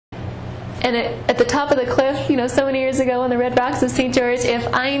And at the top of the cliff, you know, so many years ago on the Red Rocks of St. George, if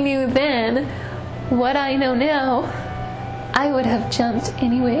I knew then what I know now, I would have jumped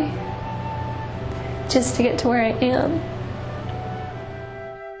anyway, just to get to where I am.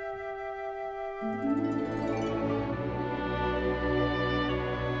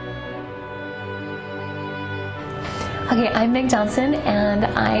 Okay, I'm Meg Johnson, and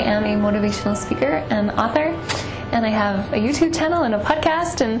I am a motivational speaker and author, and I have a YouTube channel and a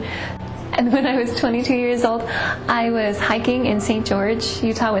podcast, and when I was 22 years old, I was hiking in St. George,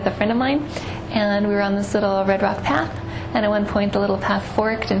 Utah with a friend of mine, and we were on this little red rock path, and at one point the little path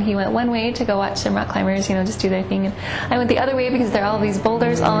forked, and he went one way to go watch some rock climbers, you know, just do their thing, and I went the other way because there are all these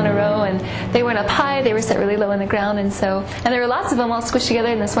boulders all in a row, and they weren't up high, they were set really low on the ground, and there were lots of them all squished together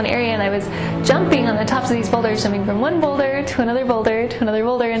in this one area, and I was jumping on the tops of these boulders, jumping from one boulder to another boulder to another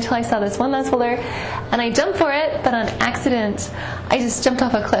boulder until I saw this one last boulder, and I jumped for it, but on accident, I just jumped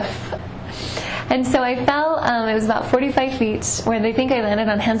off a cliff. And so I fell, it was about 45 feet, where they think I landed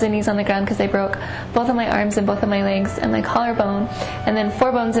on hands and knees on the ground because I broke both of my arms and both of my legs and my collarbone, and then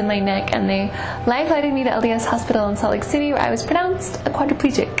 4 bones in my neck, and they life-flighted me to LDS Hospital in Salt Lake City, where I was pronounced a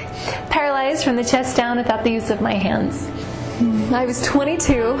quadriplegic, paralyzed from the chest down without the use of my hands. I was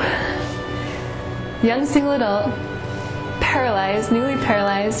 22, young single adult, paralyzed, newly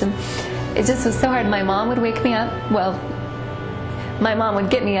paralyzed, and it just was so hard. My mom would wake me up, my mom would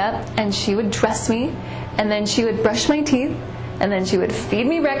get me up, and she would dress me, and then she would brush my teeth, and then she would feed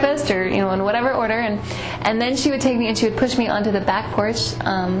me breakfast, or, you know, in whatever order, and then she would take me and she would push me onto the back porch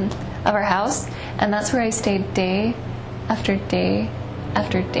of our house, and that's where I stayed day after day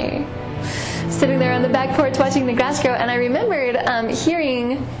after day, sitting there on the back porch watching the grass grow. And I remembered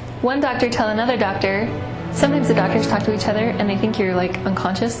hearing one doctor tell another doctor, sometimes the doctors talk to each other and they think you're like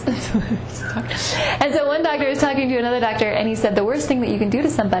unconscious. And so one doctor was talking to another doctor, and he said the worst thing that you can do to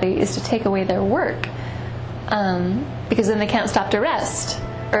somebody is to take away their work, because then they can't stop to rest,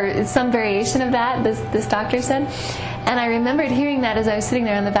 or some variation of that, this doctor said. And I remembered hearing that as I was sitting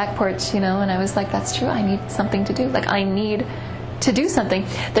there on the back porch, you know, and I was like, that's true, I need something to do. Like, I need to do something.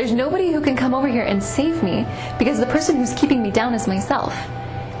 There's nobody who can come over here and save me, because the person who's keeping me down is myself.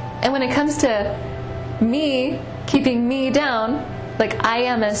 And when it comes to me keeping me down, like, I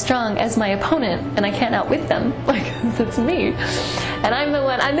am as strong as my opponent, and I can't outwit them. Like, that's me. And I'm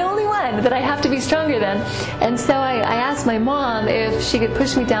the only one that I have to be stronger than. And so I asked my mom if she could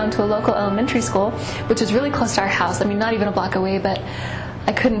push me down to a local elementary school, which was really close to our house. I mean, not even a block away, but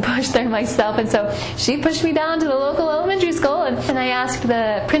I couldn't push there myself. And so she pushed me down to the local elementary school, and I asked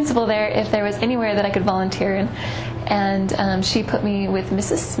the principal there if there was anywhere that I could volunteer, and she put me with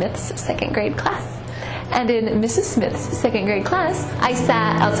Mrs. Smith's second grade class. And in Mrs. Smith's second grade class, I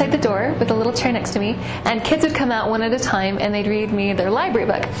sat outside the door with a little chair next to me, and kids would come out one at a time and they'd read me their library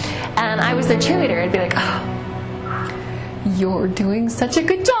book. And I was their cheerleader. I'd be like, oh, you're doing such a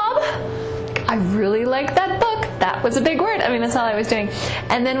good job. I really like that book. That was a big word. I mean, that's all I was doing.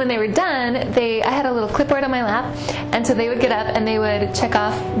 And then when they were done, I had a little clipboard on my lap, and so they would get up and they would check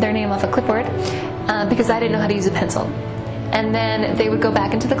off their name off a clipboard, because I didn't know how to use a pencil. And then they would go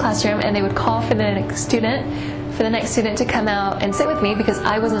back into the classroom and they would call for the next student to come out and sit with me, because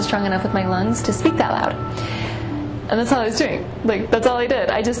I wasn't strong enough with my lungs to speak that loud. And that's all I was doing. Like, that's all I did.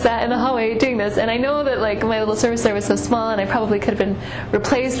 I just sat in the hallway doing this. And I know that, like, my little service there was so small, and I probably could have been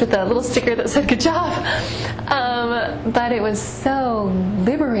replaced with a little sticker that said, good job. But it was so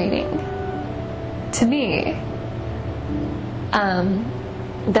liberating to me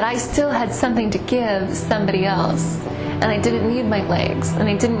that I still had something to give somebody else. And I didn't need my legs, and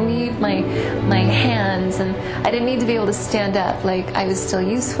I didn't need my hands, and I didn't need to be able to stand up. Like, I was still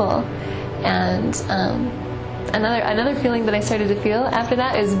useful. And another feeling that I started to feel after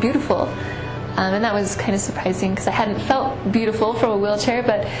that is beautiful. And that was kind of surprising, because I hadn't felt beautiful from a wheelchair,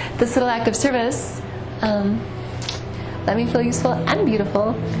 but this little act of service let me feel useful and beautiful.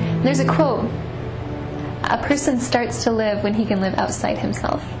 And there's a quote: a person starts to live when he can live outside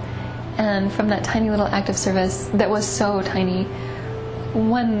himself. And from that tiny little act of service that was so tiny,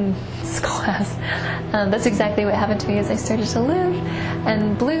 one class, that's exactly what happened to me as I started to live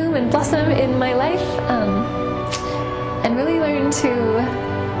and bloom and blossom in my life, and really learn to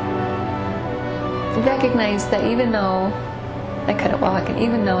recognize that even though I couldn't walk, and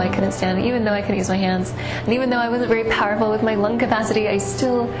even though I couldn't stand, and even though I couldn't use my hands, and even though I wasn't very powerful with my lung capacity, I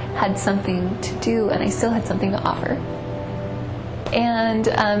still had something to do, and I still had something to offer. And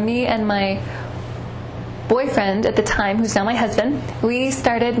me and my boyfriend at the time, who's now my husband, we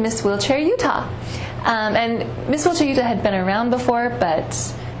started Miss Wheelchair Utah. And Miss Wheelchair Utah had been around before,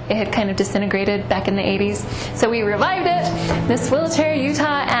 but it had kind of disintegrated back in the 80s. So we revived it, Miss Wheelchair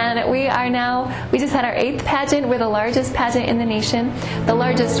Utah, and we are now, we just had our 8th pageant. We're the largest pageant in the nation, the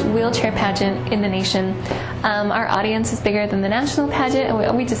largest wheelchair pageant in the nation. Our audience is bigger than the national pageant,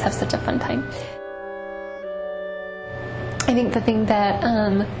 and we just have such a fun time. I think the thing that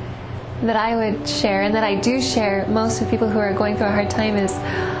that I would share, and that I do share most with people who are going through a hard time, is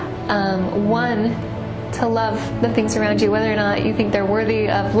one, to love the things around you, whether or not you think they're worthy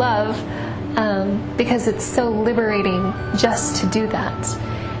of love, because it's so liberating just to do that.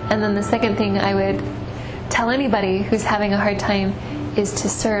 And then the second thing I would tell anybody who's having a hard time is to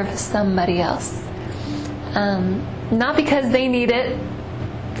serve somebody else. Not because they need it.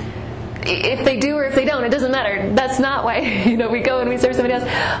 If they do or if they don't, it doesn't matter. That's not why we go and we serve somebody else.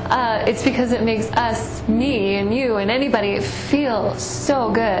 It's because it makes us, me and you and anybody, feel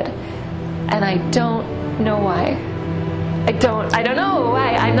so good. And I don't know why. I don't know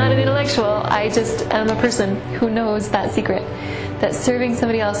why. I'm not an intellectual. I just am a person who knows that secret, that serving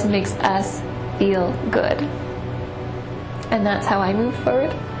somebody else makes us feel good. And that's how I move forward.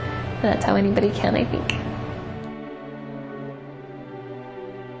 And that's how anybody can, I think.